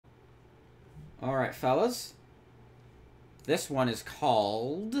Alright, fellas. This one is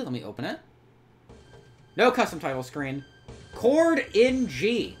called... Let me open it. No custom title screen. Chord in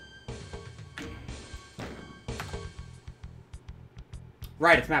G.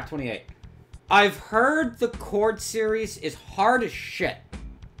 Right, it's map 28. I've heard the chord series is hard as shit.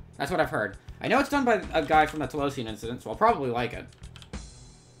 That's what I've heard. I know it's done by a guy from the Telosian incident, so I'll probably like it.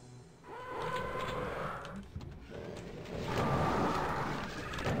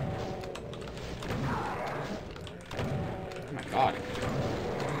 Oh my god.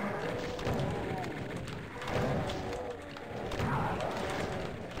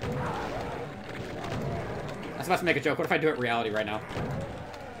 I was about to make a joke. What if I do it reality right now?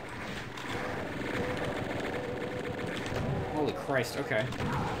 Holy Christ, okay.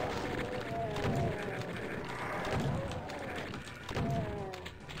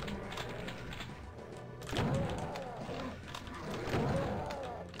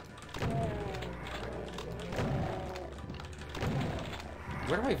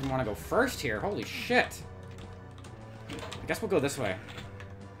 Where do I even want to go first here? Holy shit. I guess we'll go this way.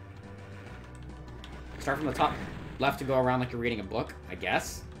 Start from the top left to go around like you're reading a book, I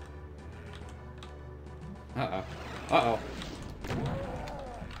guess. Uh-oh. Uh-oh.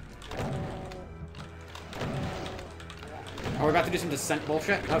 Are we about to do some descent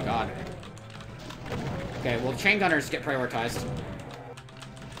bullshit? Oh, God. Okay, well, chain gunners get prioritized.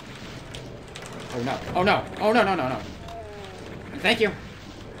 Oh, no. Oh, no. Oh, no, no, no, no. Thank you.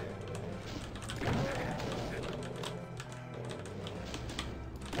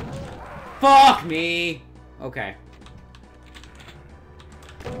 Fuck me! Okay.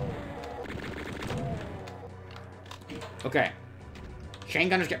 Okay. Chain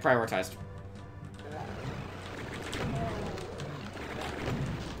gunners get prioritized.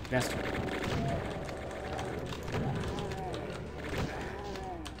 Best.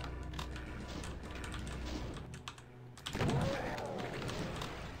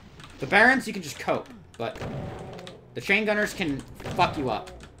 The Barons, you can just cope, but the chain gunners can fuck you up.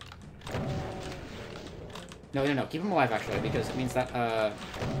 No, no, no. Keep him alive, actually, because it means that,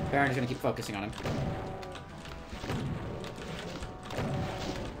 Baron is gonna keep focusing on him.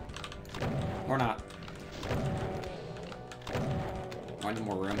 Or not. Oh, I need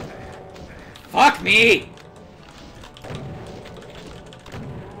more room. Fuck me!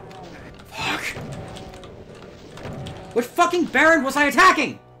 Fuck. Which fucking Baron was I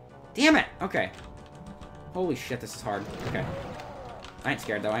attacking? Damn it! Okay. Holy shit, this is hard. Okay. I ain't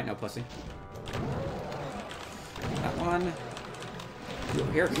scared, though. I ain't no pussy. That one.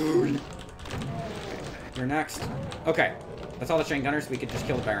 Here. You're next. Okay. That's all the chain gunners. We could just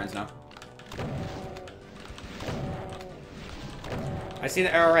kill the Barons now. I see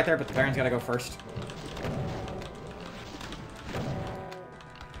the arrow right there, but the Baron's gotta go first.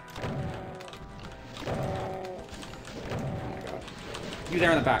 Oh my god. You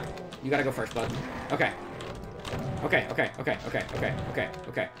there in the back. You gotta go first, bud. Okay. Okay.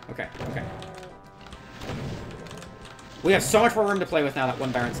 We have so much more room to play with now that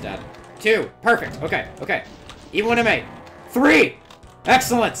one Baron's dead. 2. Perfect. Okay. Even when I made. 3!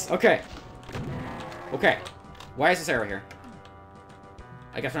 Excellent! Okay. Okay. Why is this arrow here?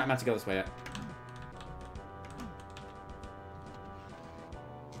 I guess we're not meant to go this way yet.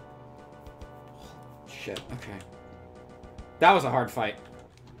 Shit, okay. That was a hard fight.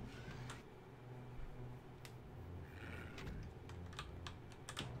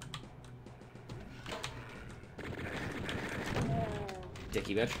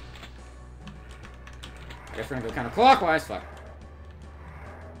 Dicky bitch. I guess we're gonna go counterclockwise. Fuck.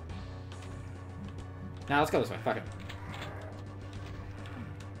 Now let's go this way. Fuck it.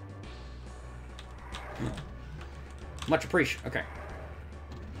 Much appreciated. Okay.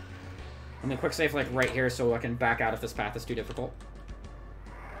 Let me quick save like right here so I can back out if this path is too difficult.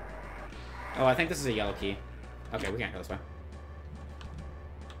 Oh, I think this is a yellow key. Okay, we can't go this way.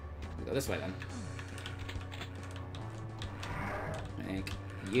 We'll go this way then. Thank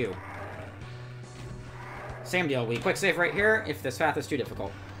you. Same deal. We quick save right here if this path is too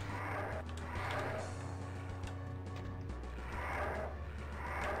difficult.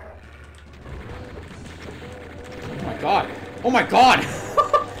 Oh my god. Oh my god!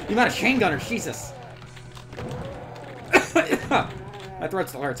 The amount of chain gunners, Jesus. My throat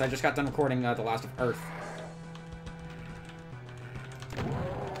still hurts. I just got done recording The Last of Earth.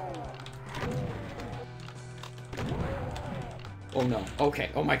 Oh no. Okay.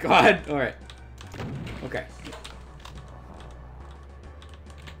 Oh my god. Alright. Okay.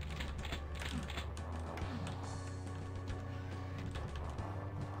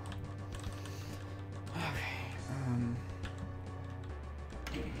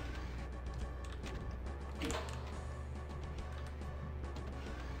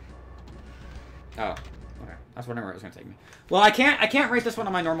 Oh. Okay. That's wondering where it was gonna take me. Well, I can't rate this one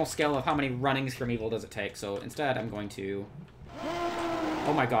on my normal scale of how many runnings from evil does it take, so instead I'm going to...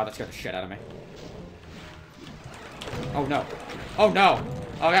 Oh my god, that scared the shit out of me. Oh no. Oh no!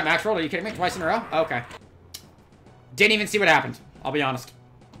 Oh, I got max rolled. Are you kidding me? Twice in a row? Okay. Didn't even see what happened. I'll be honest.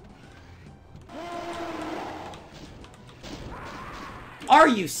 Are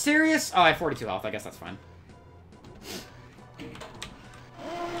you serious? Oh, I have 42 health. I guess that's fine.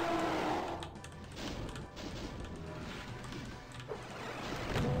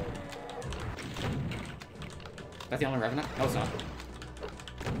 That's the only revenant? No, it's not.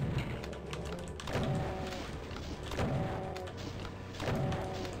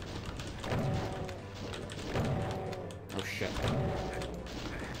 Oh, shit.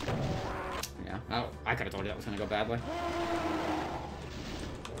 Yeah. Oh, I could have told you that was going to go badly.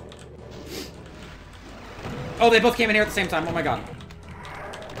 Oh, they both came in here at the same time. Oh, my god.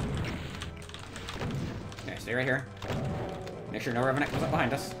 Okay, stay right here. Make sure no revenant comes up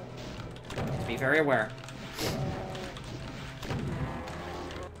behind us. Just be very aware.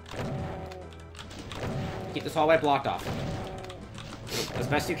 Keep this hallway blocked off. As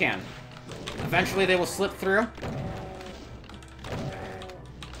best you can. Eventually they will slip through.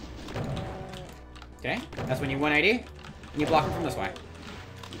 Okay, that's when you 180, and you block them from this way.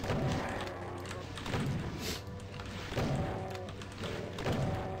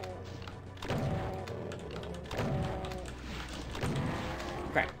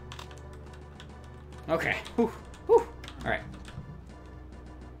 Okay. Okay. Whew. Whew. Alright.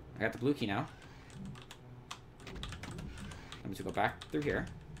 I got the blue key now. I'm just gonna go back through here.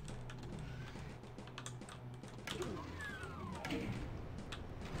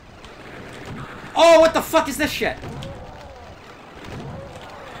 Oh, what the fuck is this shit?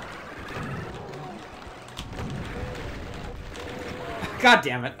 God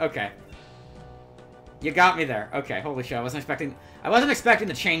damn it. Okay. You got me there. Okay, holy shit. I wasn't expecting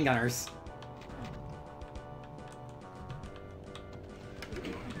the chain gunners.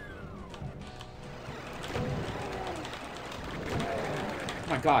 Oh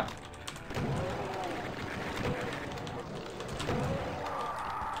my god.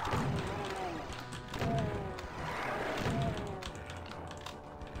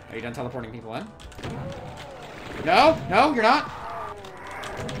 Are you done teleporting people in? No? No, you're not?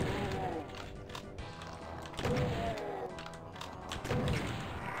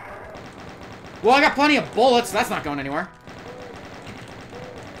 Well, I got plenty of bullets. That's not going anywhere.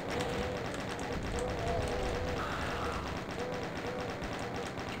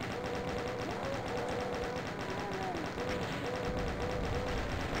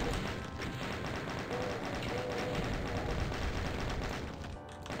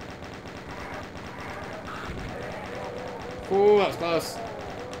 Ooh, that was close.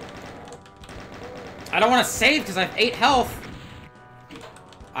 I don't want to save because I have 8 health.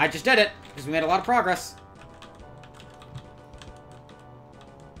 I just did it because we made a lot of progress.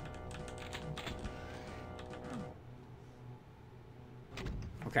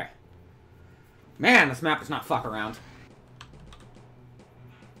 Okay. Man, this map does not fuck around. So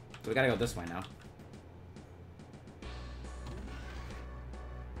we gotta go this way now.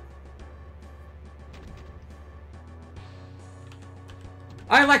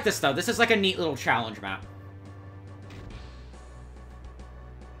 I like this, though. This is like a neat little challenge map.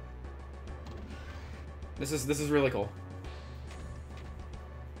 This is really cool.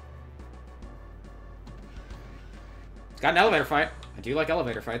 It's got an elevator fight. I do like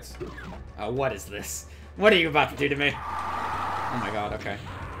elevator fights. What is this? What are you about to do to me? Oh my god, okay.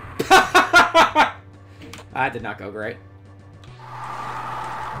 That did not go great.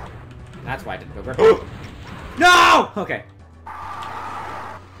 That's why it didn't go great. No! Okay.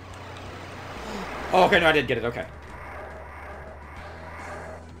 Oh, okay, no, I did get it, okay.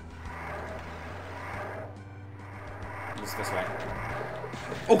 Just this way.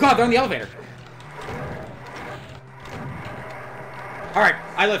 Oh god, they're on the elevator! Alright,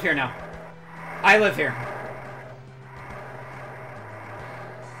 I live here now. I live here.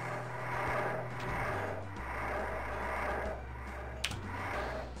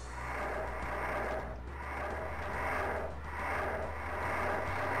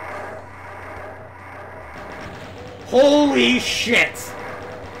 Holy shit!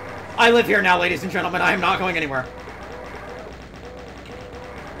 I live here now, ladies and gentlemen. I am not going anywhere.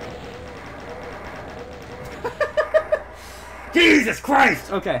 Jesus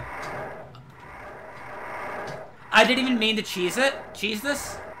Christ! Okay. I didn't even mean to cheese it. Cheese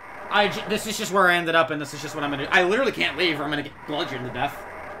this? This is just where I ended up, and this is just what I'm gonna do. I literally can't leave or I'm gonna get bludgeoned to death.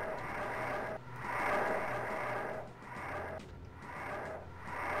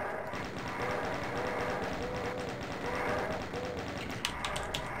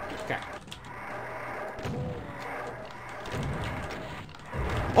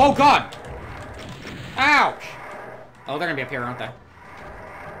 Oh, God! Ouch! Oh, they're gonna be up here, aren't they?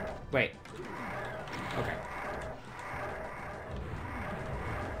 Wait. Okay.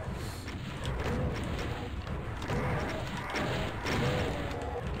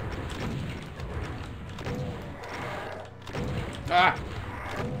 Ah!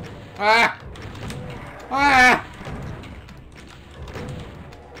 Ah! Ah!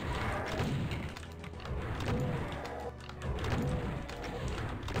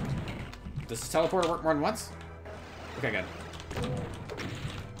 Does this teleporter work more than once? Okay, good.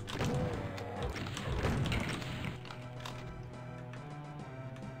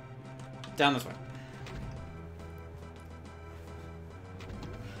 Down this way.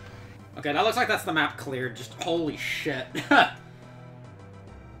 Okay, that looks like that's the map cleared. Just holy shit.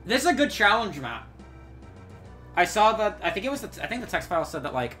 This is a good challenge map. I saw that. I think it was. I think the text file said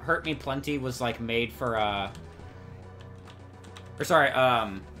that like Hurt Me Plenty was like made for or sorry,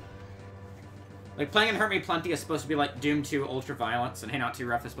 like playing in Hurt Me Plenty is supposed to be like Doom 2 Ultra Violence, and Hey Not Too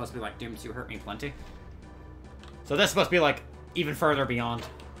Rough is supposed to be like Doom 2 Hurt Me Plenty. So this is supposed to be like even further beyond.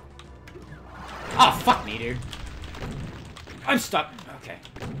 Oh fuck me, dude. I'm stuck. Okay.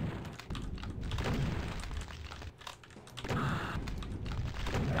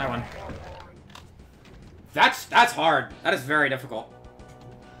 I won. That's hard. That is very difficult.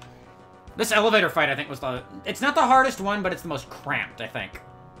 This elevator fight, I think, was the... It's not the hardest one, but it's the most cramped, I think.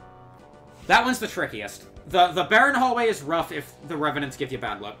 That one's the trickiest. The barren hallway is rough if the revenants give you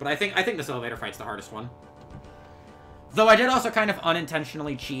bad luck, but I think this elevator fight's the hardest one. Though I did also kind of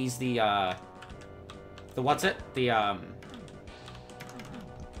unintentionally cheese the what's it? The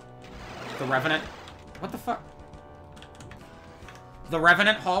revenant. What the fuck? The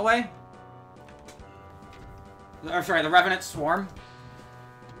revenant hallway? I'm sorry, the revenant swarm.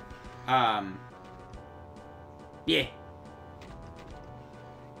 Yeah.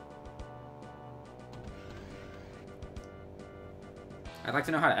 I'd like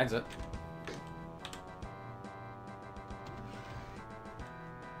to know how to exit.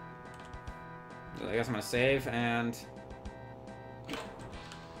 I guess I'm gonna save and...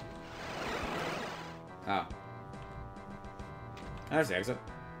 Oh. There's the exit.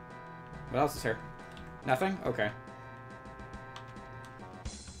 What else is here? Nothing? Okay.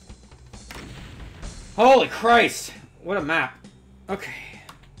 Holy Christ! What a map. Okay.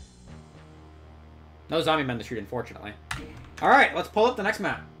 No zombie men to shoot, unfortunately. Alright, let's pull up the next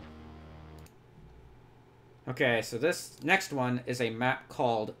map. Okay, so this next one is a map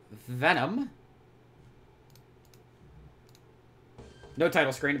called Venom. No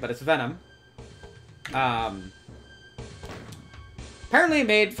title screen, but it's Venom. Apparently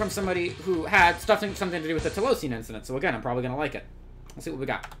made from somebody who had something to do with the Telosian incident, so again, I'm probably gonna like it. Let's see what we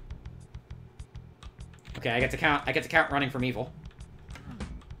got. Okay, I get to count running from evil.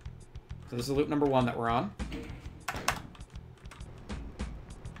 So this is loop number 1 that we're on.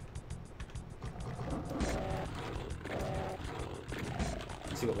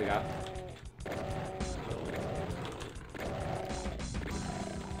 Let's see what we got.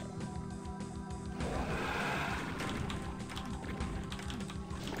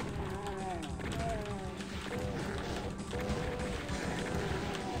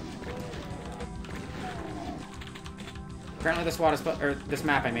 Apparently this WAD is or this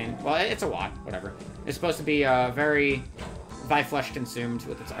map, I mean. Well, it's a WAD, whatever. It's supposed to be very flesh consumed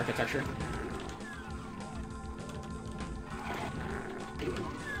with its architecture.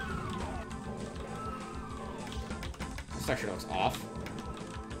 This texture looks off.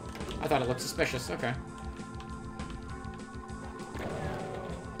 I thought it looked suspicious. Okay.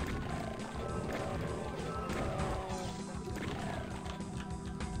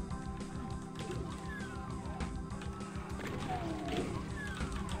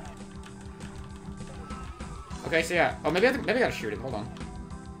 Okay, so yeah. Oh, maybe I gotta shoot him. Hold on.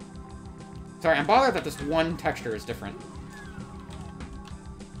 Sorry, I'm bothered that this one texture is different.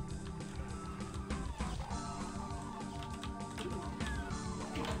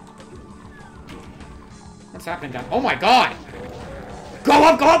 What's happening down? Oh my god! Go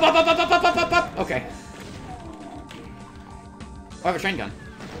up, go up, up, up, up, up, up, up, up, up! Okay. Oh, I have a train gun.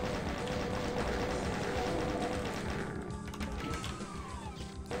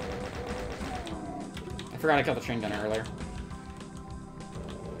 I forgot I killed the train gunner earlier.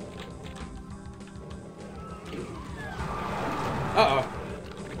 Uh-oh.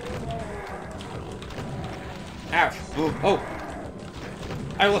 Ouch. Ooh. Oh.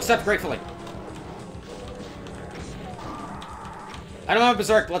 I will accept gratefully. I don't have a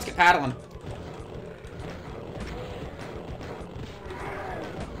berserk, but let's get paddling.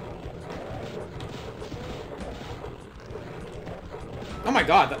 Oh my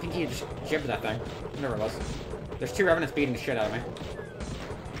god, that thing he just jibbed that thing. Whatever it was. There's 2 revenants beating the shit out of me.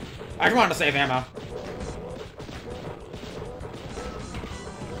 I just wanted to save ammo.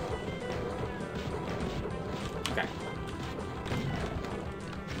 Okay.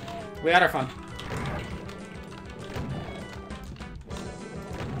 We had our fun.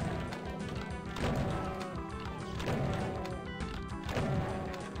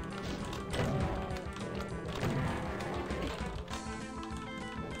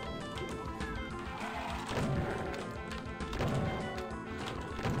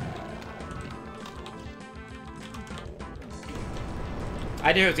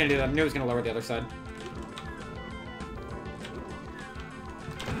 I knew it was gonna do that. I knew it was gonna lower the other side.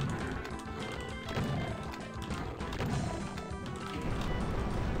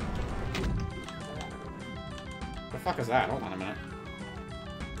 The fuck is that? Hold on a minute.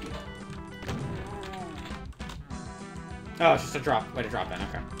 Oh, it's just a drop. Way to drop in.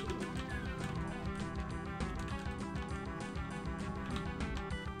 Okay.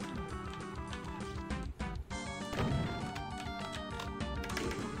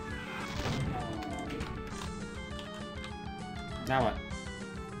 Now what?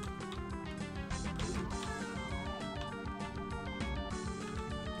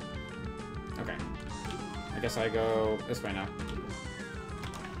 Okay. I guess I go this way now.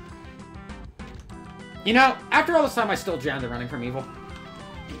 You know, after all this time, I still jammed the running from evil.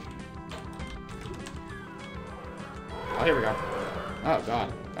 Oh, here we go. Oh,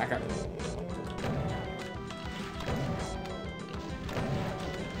 God. Back up.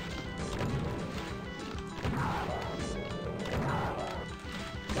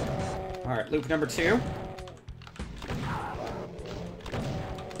 Alright, loop number 2.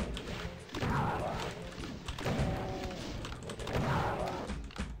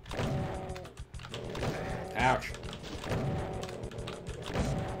 Ouch.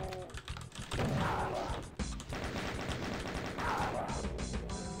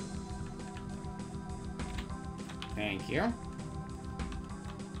 Thank you.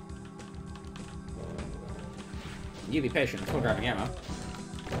 You be patient, I'm still grabbing ammo.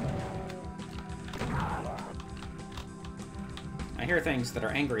 I hear things that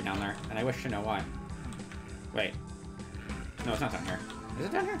are angry down there, and I wish to know why. Wait. No, it's not down here. Is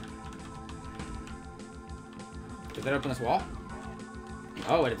it down here? Did that open this wall?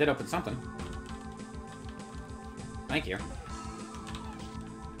 Oh, it did open something. Thank you.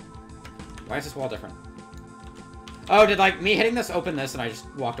 Why is this wall different? Oh, did, like, me hitting this open this and I just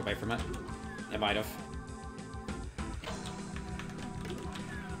walked away from it? It might have.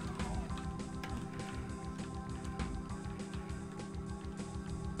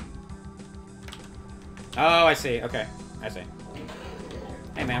 Oh, I see. Okay. I see.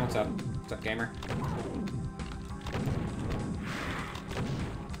 Hey, man, what's up? What's up, gamer?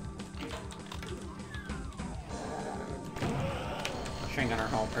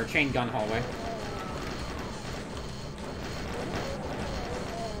 Chain gun hallway.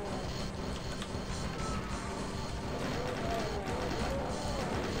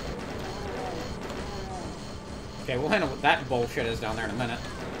 Okay, we'll handle what that bullshit is down there in a minute.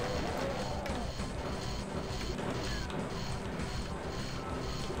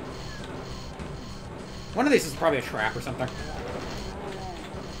 One of these is probably a trap or something.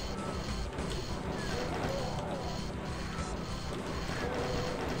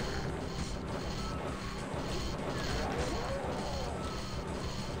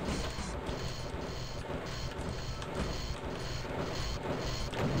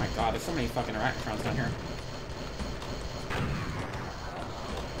 Oh my god, there's so many fucking arachnotrons down here.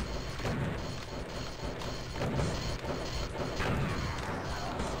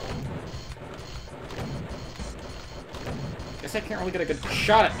 Guess I can't really get a good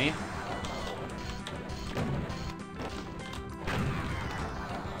shot at me.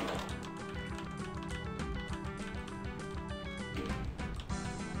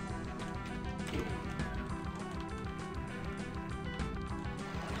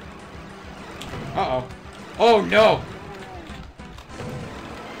 Uh-oh. Oh, no!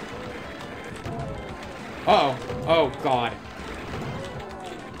 Uh-oh. Oh, God.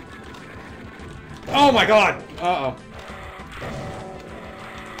 Oh, my God! Uh-oh.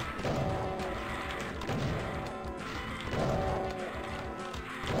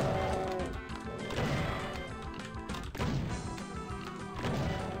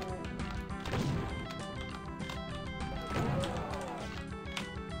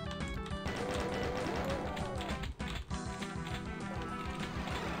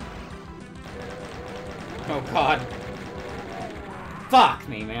 Oh, God. Fuck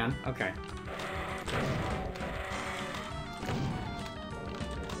me, man. Okay.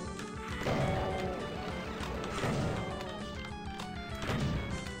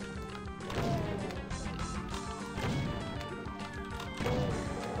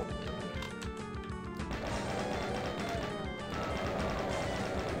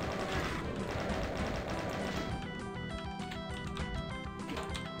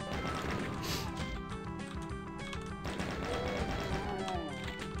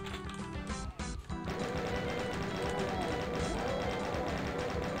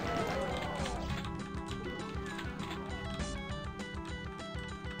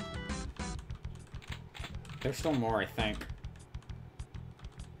 There's still more, I think.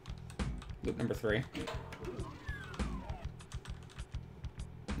 Loop number 3.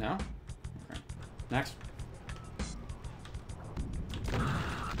 No? Okay. Next.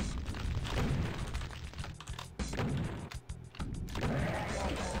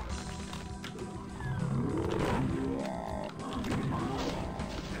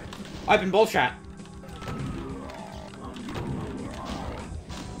 I've been bullshot.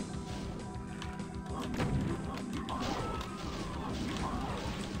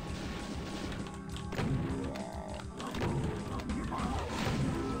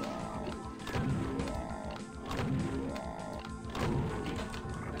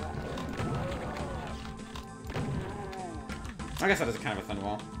 I guess that is kind of a thin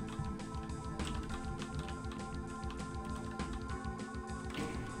wall.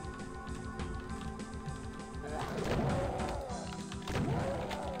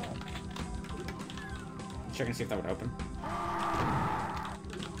 Checking to see if that would open.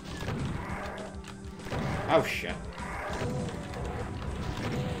 Oh, shit.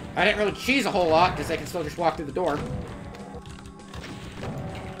 I didn't really cheese a whole lot, because they can still just walk through the door.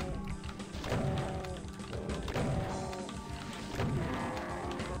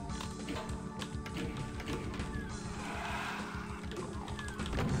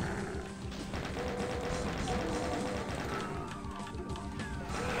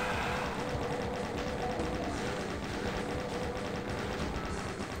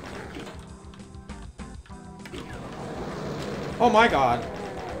 Oh my god.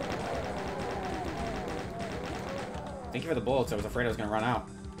 Thank you for the bullets. I was afraid I was going to run out.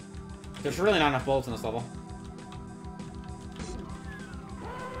 There's really not enough bullets in this level.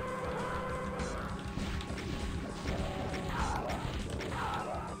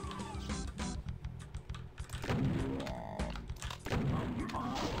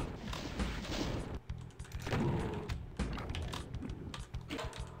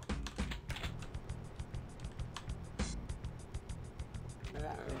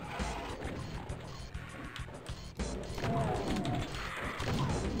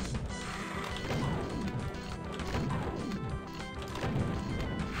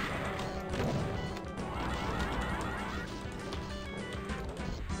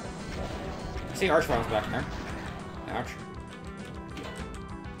 See Archvile's back in there. Ouch.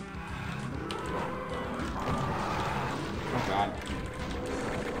 Oh god.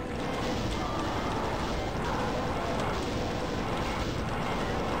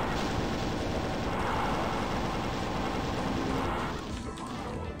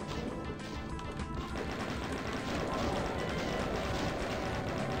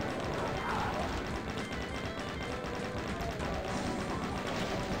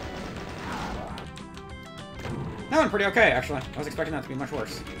 That went pretty okay, actually. I was expecting that to be much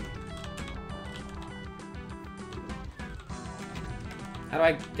worse. How do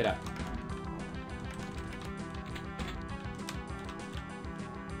I get up?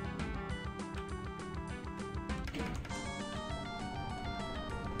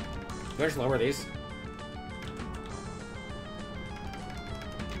 Do I just lower these?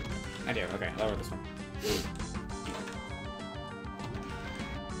 I do, okay. Lower this one.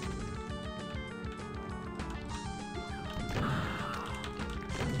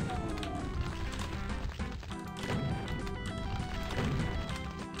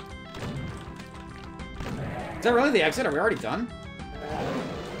 Is that really the exit? Are we already done?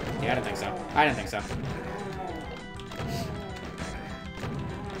 Yeah, I didn't think so. I didn't think so.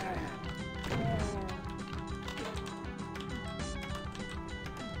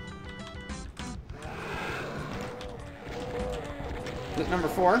 Loop number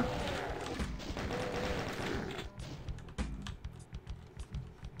 4.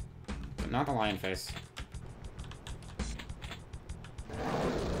 But not the lion face.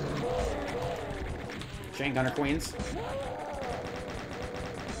 Chain Gunner Queens.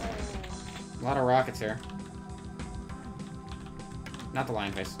 A lot of rockets here. Not the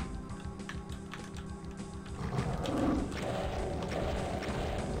lion face.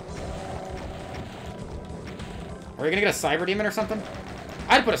 Are we gonna get a Cyber Demon or something?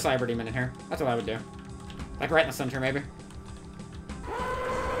 I'd put a Cyber Demon in here. That's what I would do. Like right in the center, maybe.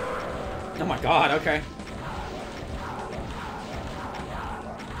 Oh my god, okay.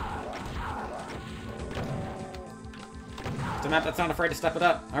 It's a map that's not afraid to step it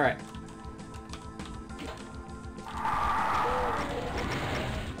up. Alright.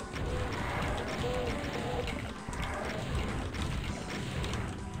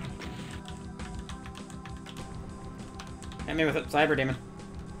 Hit me with it, Cyber Demon.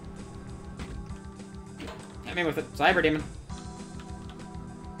 Hit me with it, Cyber Demon.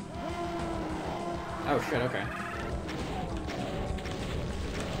 Oh, shit, okay.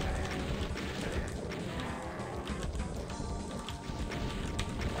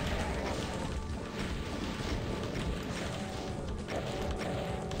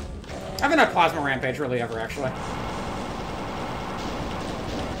 I haven't had Plasma Rampage really ever, actually.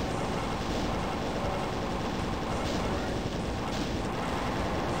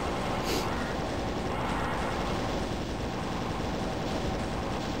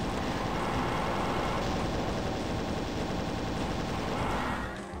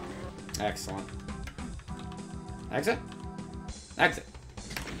 Excellent. Exit? Exit.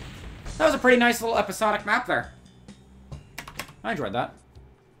 That was a pretty nice little episodic map there. I enjoyed that.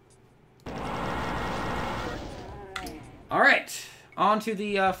 Alright, on to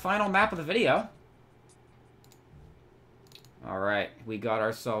the final map of the video. Alright, we got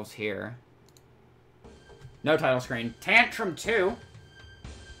ourselves here. No title screen. Tantrum 2.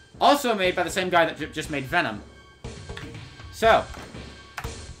 Also made by the same guy that just made Venom. So,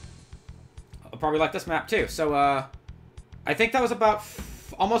 I'll probably like this map too. So, I think that was about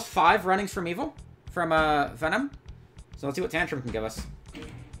almost 5 runnings from Evil, from Venom. So let's see what Tantrum can give us.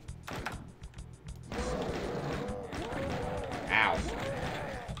 Ow.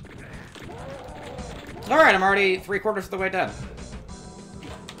 Alright, I'm already 3/4 of the way dead.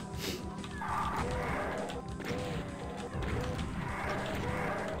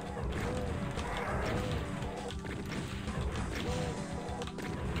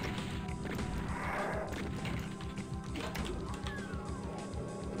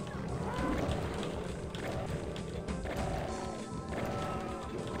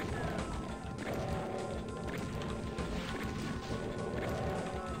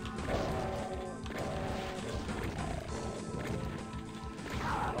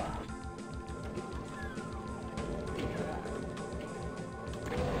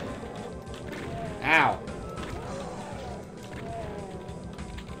 Ow.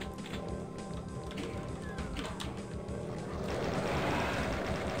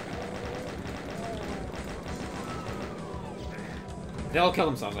 They'll kill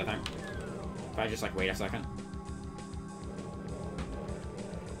themselves, I think. If I just, like, wait a second.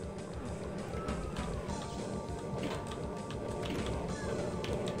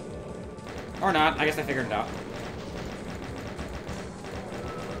 Or not. I guess I figured it out.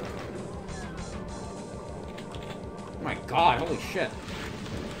 Oh my god, holy shit.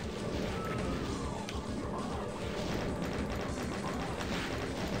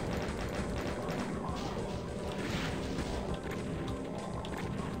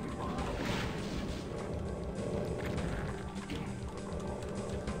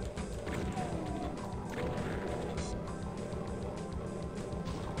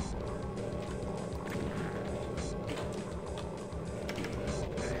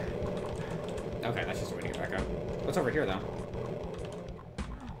 Okay, that's just a way to get back up. What's over here, though?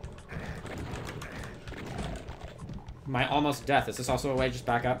 My almost death. Is this also a way to just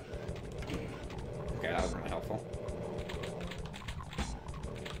back up? Okay, that was really helpful.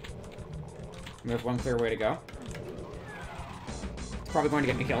 We have one clear way to go. It's probably going to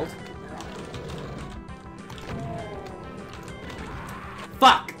get me killed.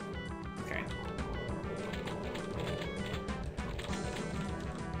 Fuck! Okay.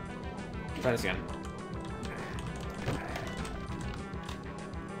 Try this again.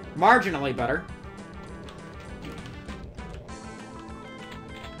 Marginally better.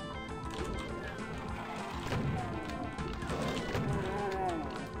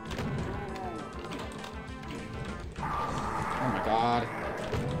 Oh my god.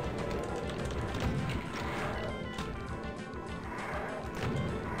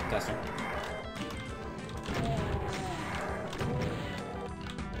 Testing.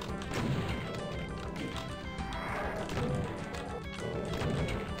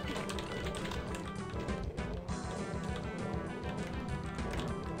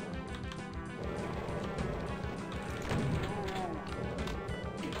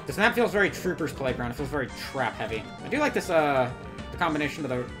 This map feels very Troopers Playground. It feels very trap heavy. I do like this the combination of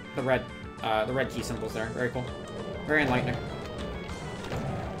the red key symbols there. Very cool. Very enlightening.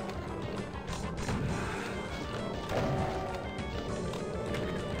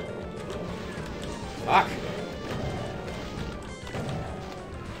 Fuck.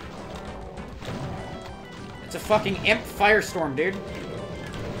 It's a fucking imp firestorm, dude.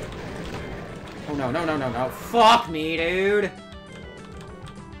 Oh no, no, no, no, no. Fuck me, dude.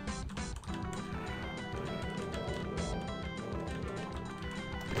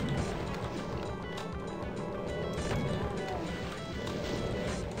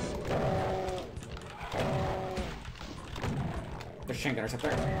 There's chain gunners up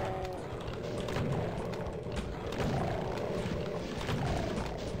there.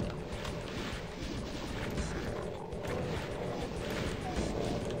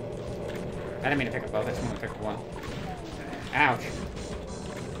 I didn't mean to pick up both, I just wanted to pick up one. Ouch.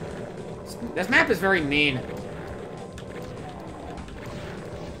 This map is very mean.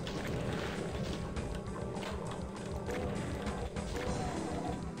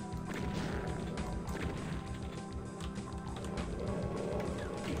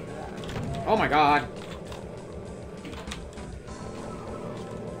 Oh my god.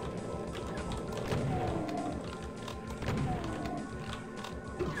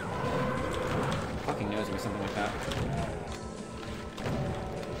 Fucking nosy or something like that.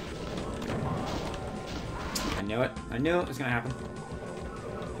 I knew it. I knew it was gonna happen.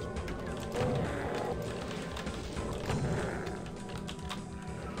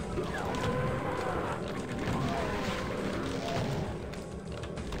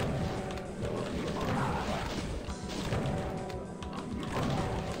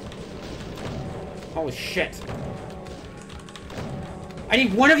 Holy shit. I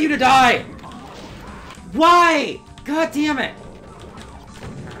need one of you to die! Why? God damn it!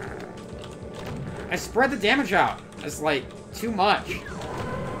 I spread the damage out. It's like, too much.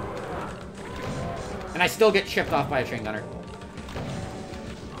 And I still get chipped off by a chain gunner.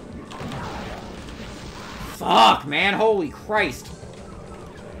 Fuck, man. Holy Christ.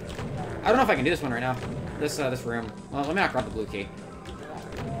 I don't know if I can do this one right now. This room. Well, let me not grab the blue key.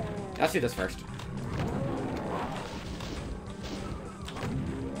 Let's do this first.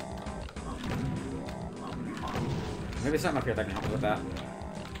 Maybe something up here that can help me with that.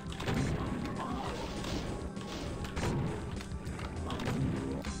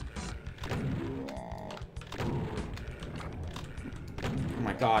 Oh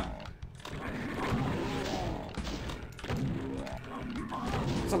my god.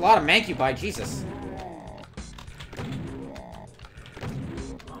 It's a lot of Mancubi, Jesus.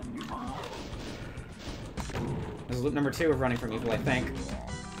 This is loop number 2 of running from evil, I think.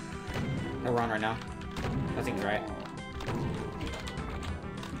 No, we're on right now. That seems right.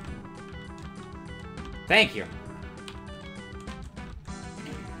 Thank you.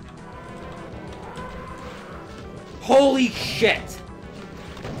 Holy shit!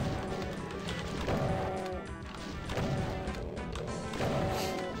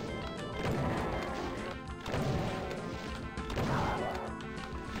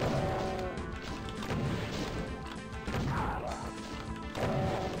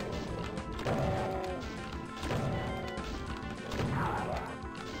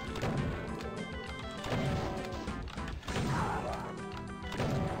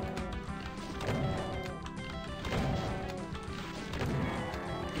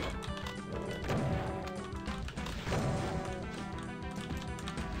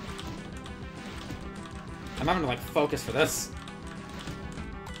 I'm having to, like, focus for this.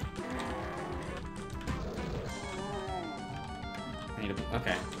 I need to...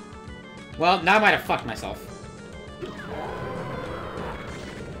 Okay. Well, now I might have fucked myself.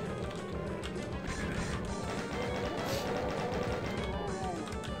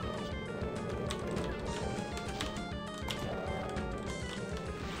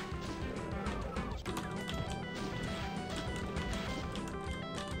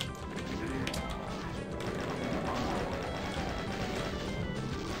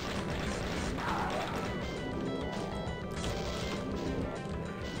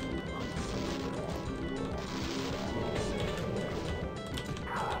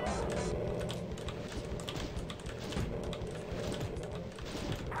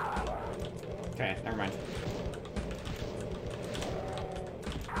 Okay, never mind.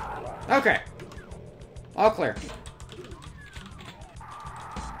 Okay. All clear.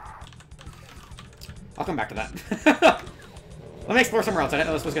 I'll come back to that. Let me explore somewhere else. I didn't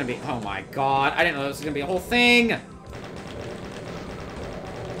know this was gonna be... Oh my god. I didn't know this was gonna be a whole thing!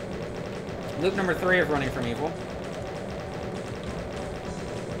 Loop number 3 of running from evil.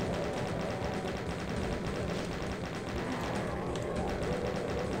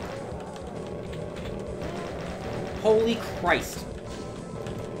 Holy Christ.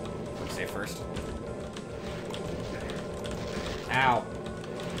 Let's save first. Ow.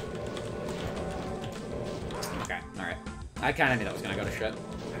 Okay, alright. I kinda knew that was gonna go to shit.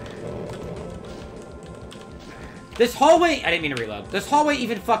 This hallway... I didn't mean to reload. This hallway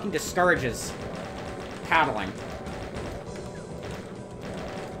even fucking discourages paddling.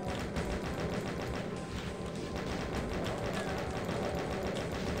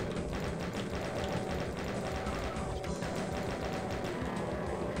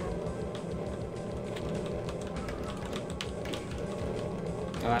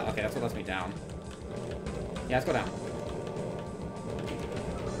 Okay, that's what lets me down. Yeah, let's go down.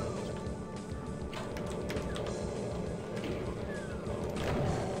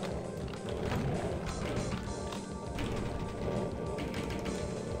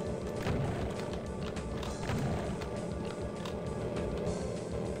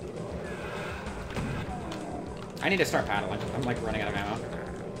 I need to start paddling. I'm, like, running out of ammo.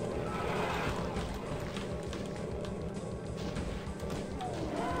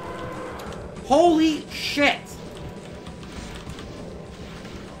 Holy shit!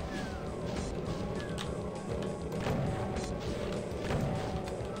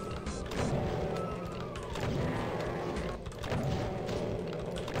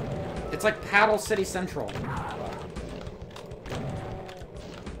 It's like Paddle City Central.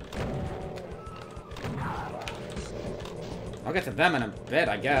 I'll get to them in a bit,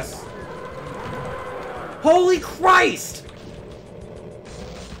 I guess. Holy Christ!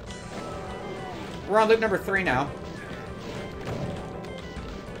 We're on loop number 3 now.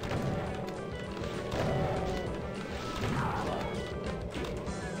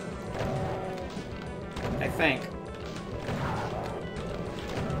 I think.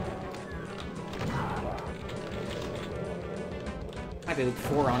 Might be loop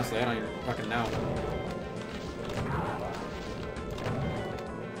 4, honestly. I don't even fucking know.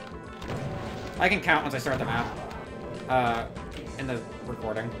 I can count once I start the map. In the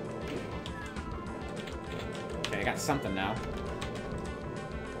recording. Okay, I got something now.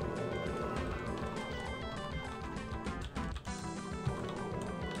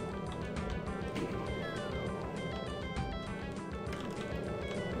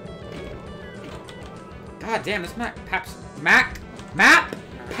 God damn, this map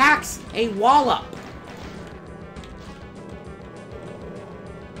packs a wallop.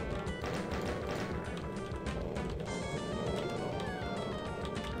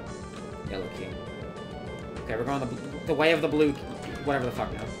 Yellow key. Okay, we're going the way of the blue, whatever the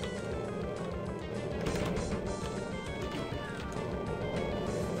fuck now.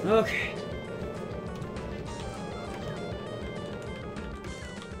 Okay.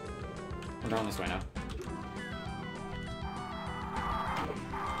 We're going this way now.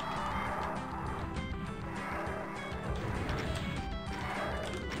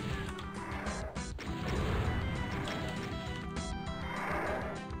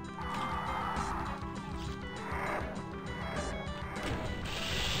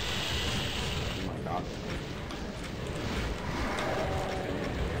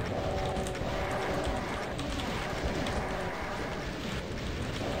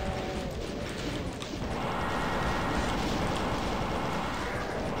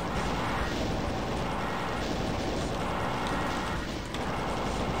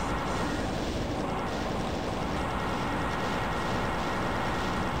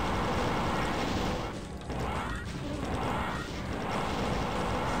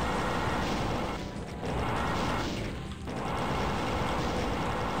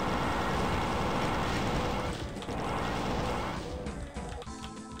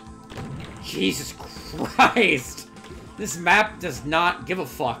 Jesus Christ! This map does not give a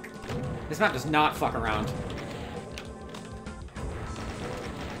fuck. This map does not fuck around.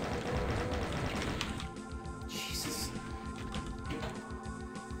 Jesus.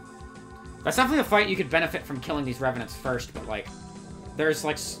 That's definitely a fight you could benefit from killing these revenants first, but, like, there's,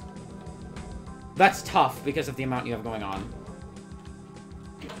 like... That's tough because of the amount you have going on.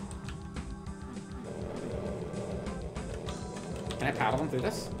 Can I paddle them through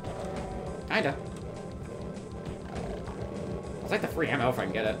this? Kinda. I'll take the free ammo if I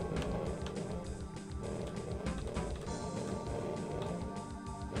can get it.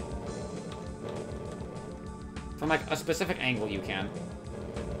 From, like, a specific angle you can.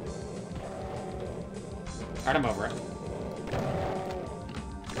 Alright, I'm over it.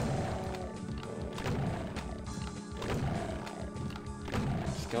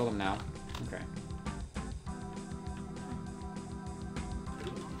 Just kill them now. Okay.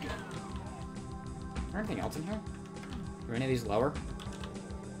 Is there anything else in here? Are any of these lower?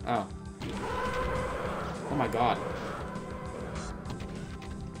 Oh. Oh my god.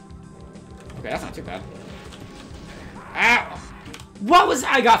 Okay, that's not too bad. Ow! What was-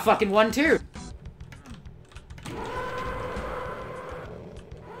 I got fucking one too!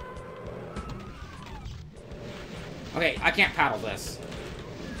 Okay, I can't paddle this.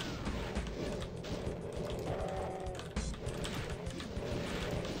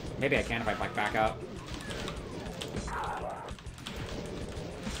 Maybe I can if I, like, back up.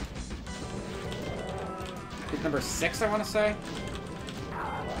 Number 6, I want to say.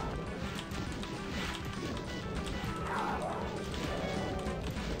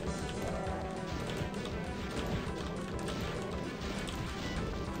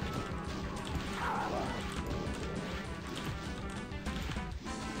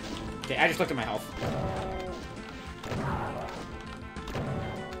 Okay, I just looked at my health.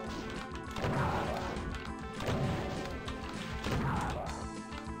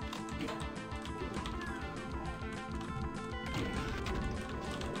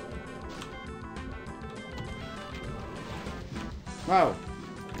 Whoa.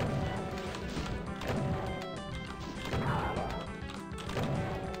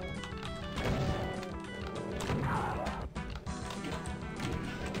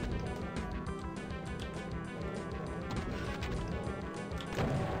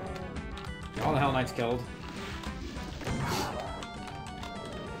 All the Hell Knights killed.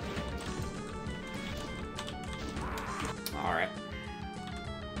 Alright.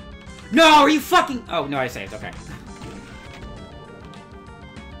 No, are you fucking... Oh, no, I saved. Okay.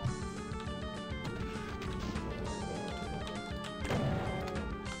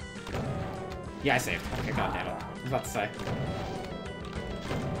 Yeah, I saved. Okay, goddammit. I was about to say.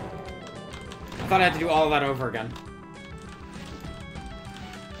 I thought I had to do all of that over again.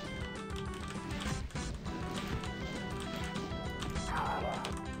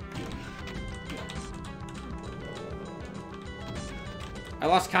 I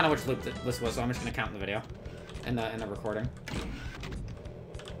lost count of which loop this was, so I'm just gonna count in the video. In the recording.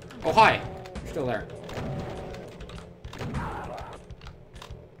 Oh, hi! You're still there.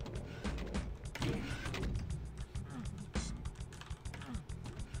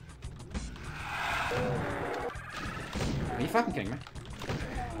 Are you fucking kidding me?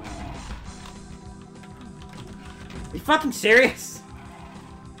 Are you fucking serious?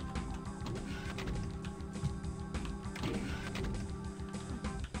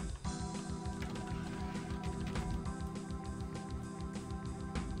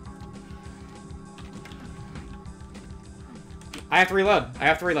 I have to reload. I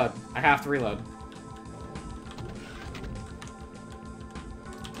have to reload. I have to reload.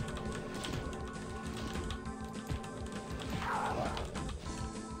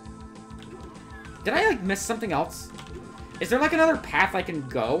 Did I, like, miss something else? Is there, like, another path I can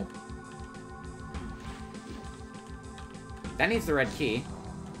go? That needs the red key.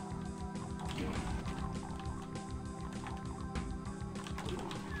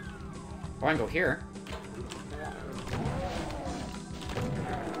 Oh, I can go here.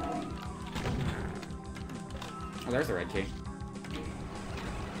 Oh, there's the red key.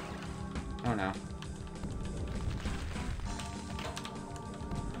 Oh, no.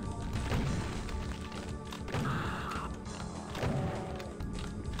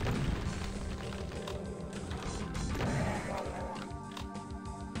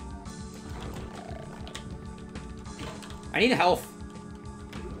 I need health.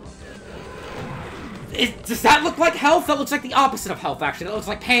 Does that look like health? That looks like the opposite of health, actually. That looks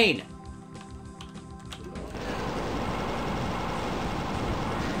like pain.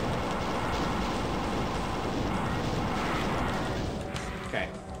 Okay.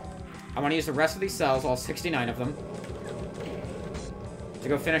 I want to use the rest of these cells, all 69 of them, to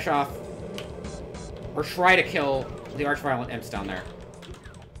go finish off, or try to kill the arch-violent imps down there.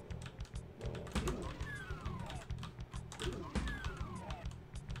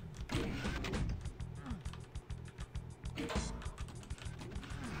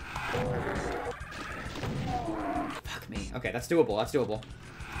 Okay, that's doable. That's doable.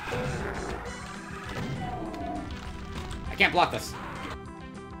 I can't block this.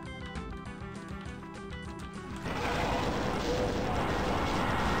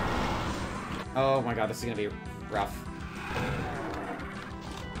 Oh my god, this is gonna be rough.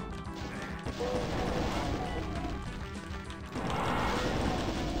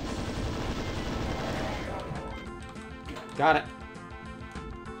 Got it.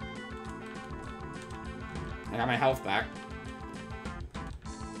 I got my health back.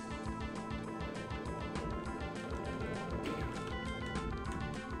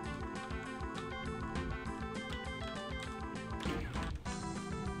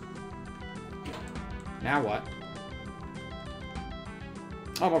 Now what?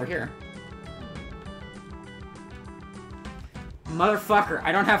 Oh, I'm over here. Motherfucker,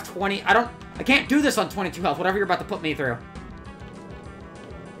 I don't have 20... I can't do this on 22 health, whatever you're about to put me through.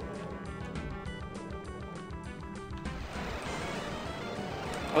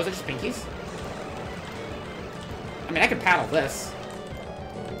 Oh, is it just pinkies? I mean, I could paddle this.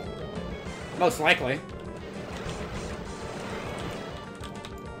 Most likely.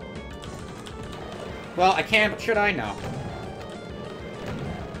 Well, I can, but should I? No.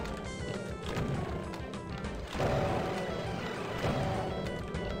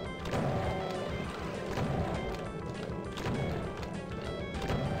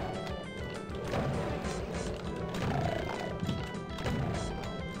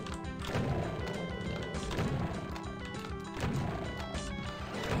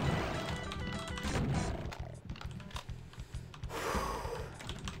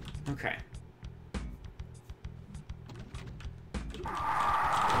 Okay.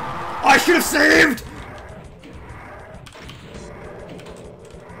 I should have saved!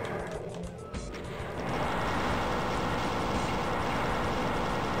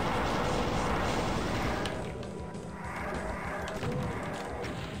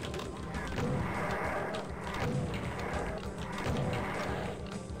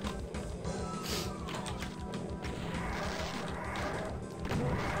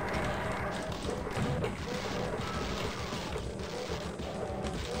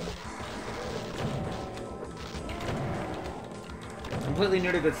 Completely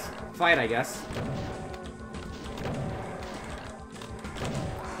new to this fight, I guess.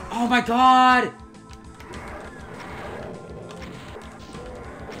 Oh my god!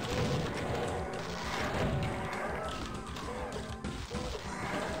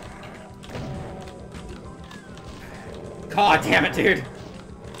 God damn it, dude!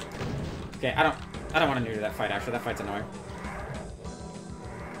 Okay, I don't want to new to that fight, actually. That fight's annoying.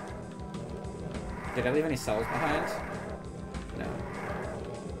 Did I leave any cells behind? No.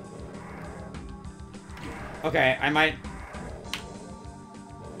 Okay, I might...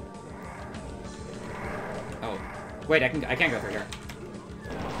 Oh. Wait, I can't go through here.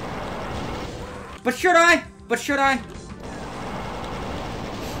 But should I? But should I?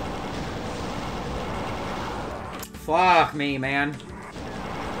 Fuck me, man.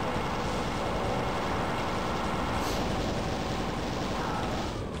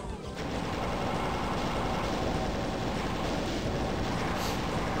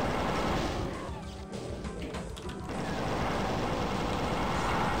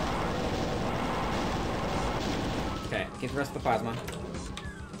 Okay, keep the rest of the plasma.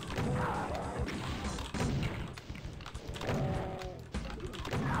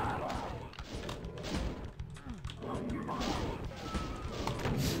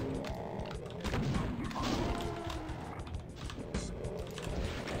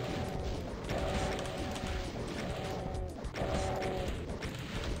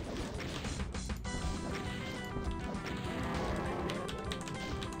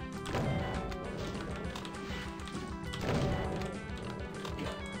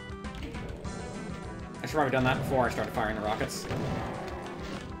 I should probably done that before I started firing the rockets.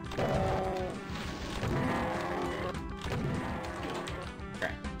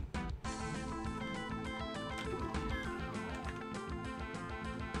 Okay.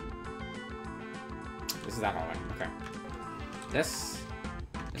 This is that hallway. Okay. This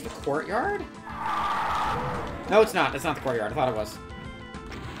is the courtyard? No, it's not. It's not the courtyard. I thought it was.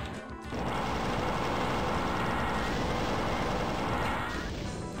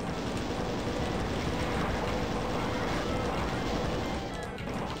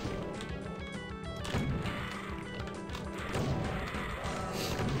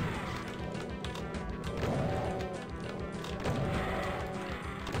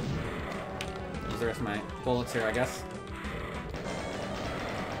 The rest of my bullets here, I guess.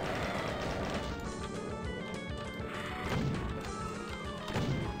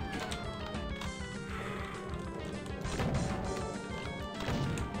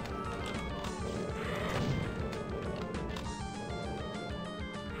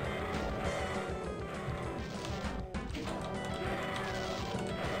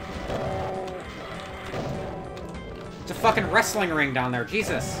 It's a fucking wrestling ring down there,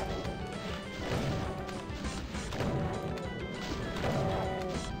 Jesus.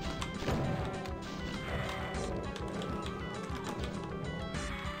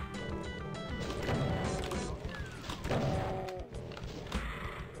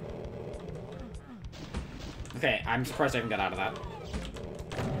 Okay, I'm surprised I can get out of that.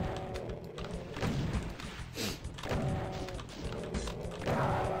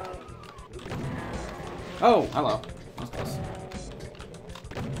 Oh, hello. That was close.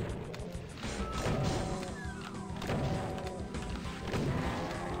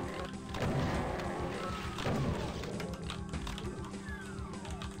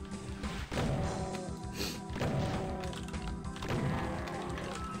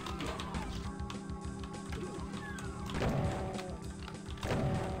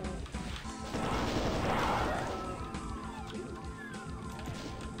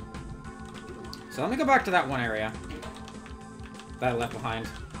 So let me go back to that one area that I left behind.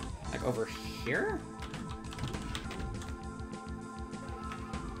 Like over here?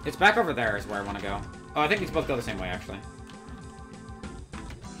 It's back over there is where I want to go. Oh, I think these both go the same way, actually.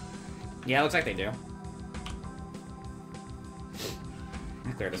 Yeah, it looks like they do. Let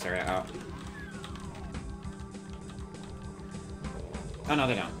me clear this area out. Oh, no,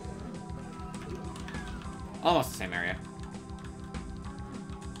 they don't. Almost the same area.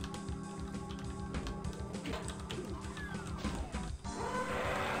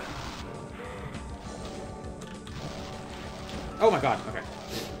 Oh my god, okay.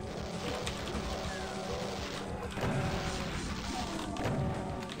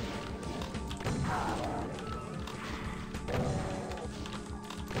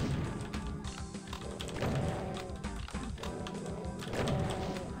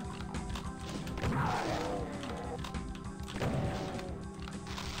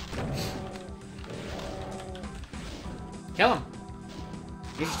 Kill him!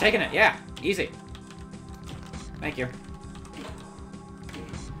 He's just taking it, yeah. Easy. Thank you.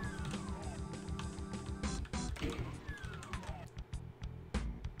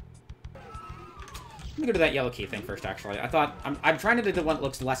 me go to that yellow key thing first, actually. I'm trying to do the one that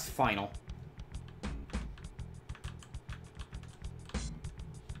looks less final.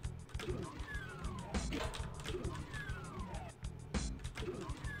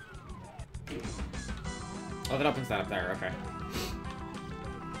 Oh, that opens that up there, okay.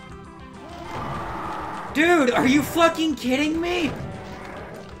 Dude, are you fucking kidding me?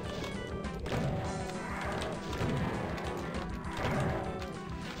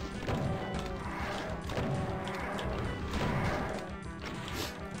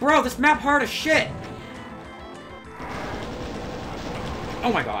 Bro, this map hard as shit!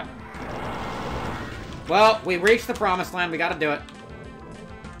 Oh my god. Well, we reached the promised land, we gotta do it.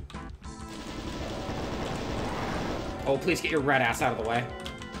 Oh, please get your red ass out of the way.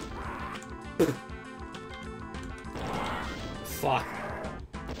 Fuck.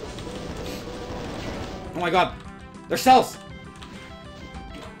 Oh my god. They're cells!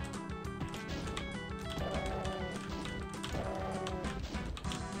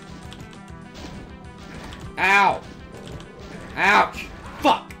 Ow! Ouch!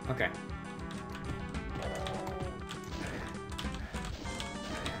 Fuck! Okay.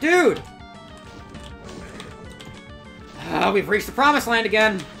 Dude! We've reached the promised land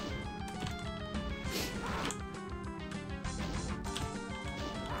again!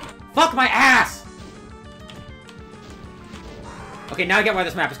 Fuck my ass! Okay, now I get why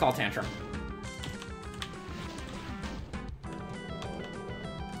this map is called Tantrum.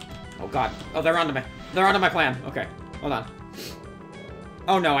 Oh god. Oh, they're onto me. They're onto my plan. Okay, hold on.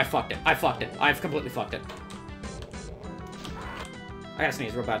 Oh no, I fucked it. I fucked it. I've completely fucked it. I gotta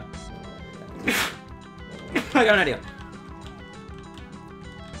sneeze real bad. I got an idea.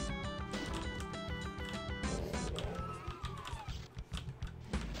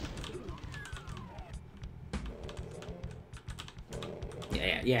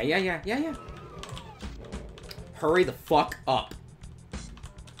 Yeah. Hurry the fuck up.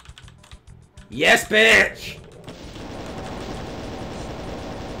 Yes, bitch!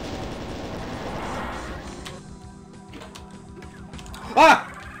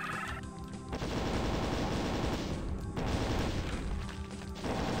 Ah!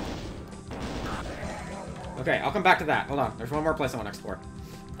 Okay, I'll come back to that. Hold on. There's one more place I want to explore.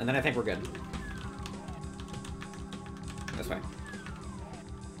 And then I think we're good. This way.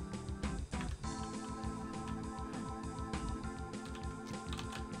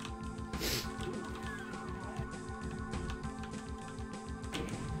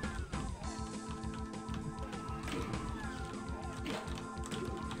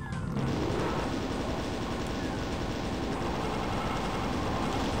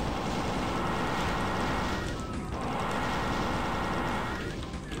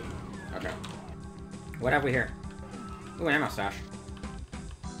 What have we here? Ooh, an ammo stash.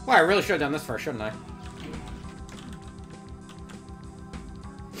 Well, I really should have done this first, shouldn't I?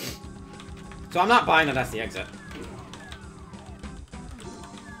 So I'm not buying that that's the exit.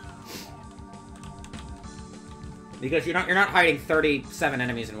 Because you're not hiding 37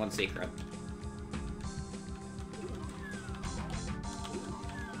 enemies in one secret.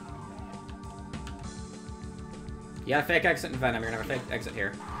 You got a fake exit in Venom, you're gonna have a fake exit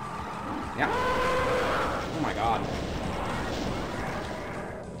here. Yeah. Oh my god.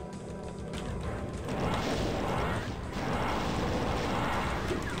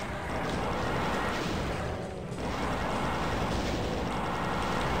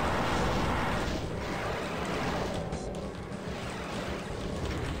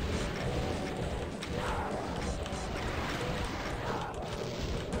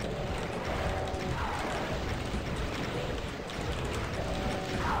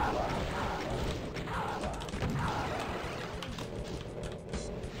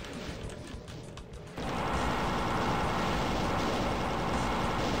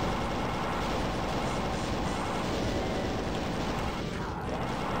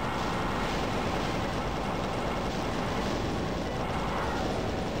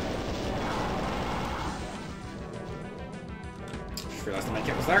 Just realized the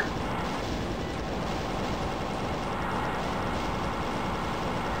medkit was there.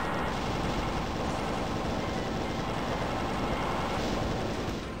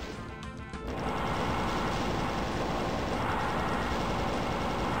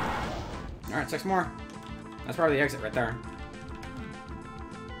 Alright, 6 more. That's probably the exit right there.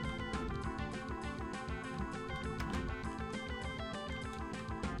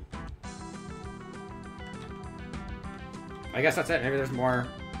 I guess that's it. Maybe there's more.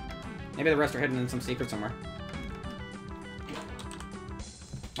 Maybe the rest are hidden in some secret somewhere.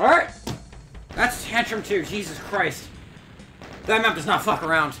 Alright! That's Tantrum 2. Jesus Christ. That map does not fuck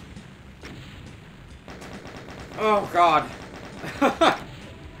around. Oh, God.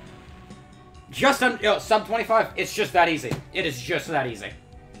 Just sub 25. It's just that easy. It is just that easy.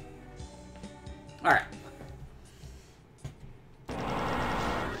 Alright.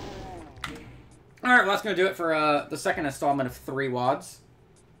 Alright, well, that's gonna do it for the second installment of 3 WODs.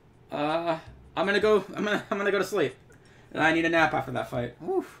 I'm gonna go to sleep. And I need a nap after that fight.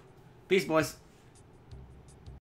 Woof. Peace, boys.